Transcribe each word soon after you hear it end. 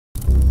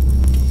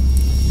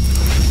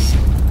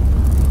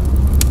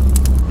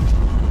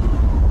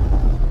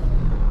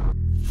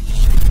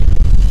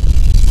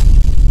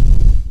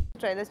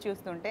Trailers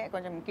చూస్తుంటే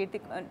కొంచెం కీర్తి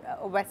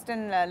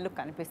western look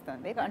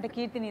అనిపిస్తుంది. అంటే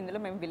కీర్తిని ఇందులో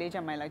మేము విలేజ్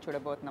అమ్మాయిలాగా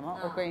చూడబోతున్నాము,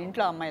 ఒక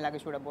ఇంట్లో అమ్మాయిలాగా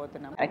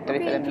చూడబోతున్నాము.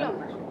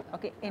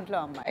 ఓకే, ఇంట్లో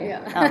అమ్మాయి.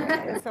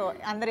 సో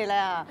అందరు ఇలా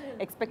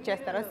ఎక్స్పెక్ట్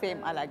చేస్తారో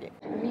సేమ్ అలాగే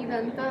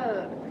మీదంతా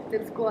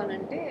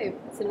తెలుసుకోవాలంటే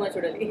సినిమా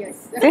చూడాలి.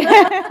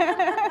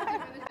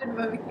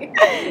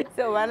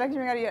 సో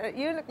వరలక్ష్మి గారు,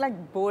 you look like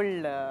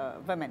bold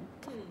women.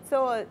 So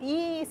ఈ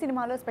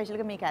సినిమాలో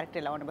స్పెషల్గా మీ క్యారెక్టర్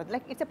ఎలా ఉండబోతుంది?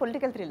 Like it's a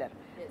political thriller,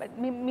 but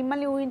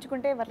మిమ్మల్ని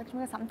ఊహించుకుంటే వరలక్ష్మి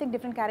గారు సంథింగ్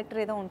డిఫరెంట్ క్యారెక్టర్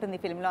ఏదో ఉంటుంది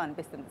ఫిల్మ్లో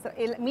అనిపిస్తుంది. సో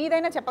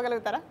మీదైనా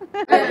చెప్పగలుగుతారా?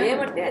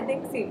 ఏమంటే I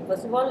think see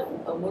first of all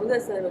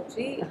Murugadoss sir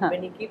వచ్చి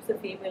when he keeps a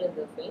female in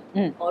the film,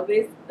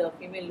 always the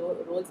female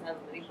roles have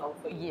very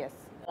powerful. Yes.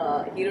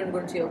 Hero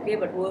గురించి okay,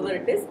 but whoever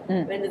it is,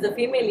 when there's a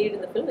female lead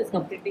in the film, is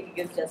completely he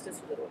gives justice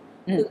to the role.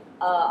 So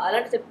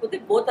అలాంటి చెప్పకపోతే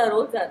both our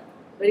roles are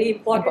very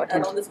important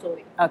around the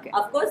story. Okay.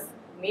 Of course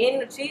main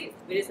వచ్చి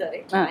Vijay sir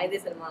ఐదే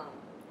cinema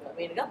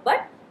main గా,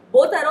 but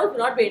both our roles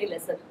will not be any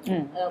lesser.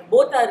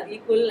 Both are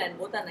equal and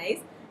both are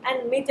nice. And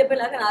మీరు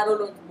చెప్పేలాగా నా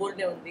role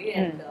బోల్డ్ ఉంది,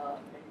 and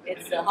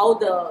it's how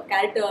the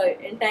character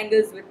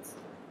entangles with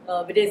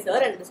Vijay sir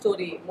and the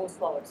story moves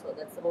forward. So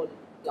that's the whole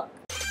plot.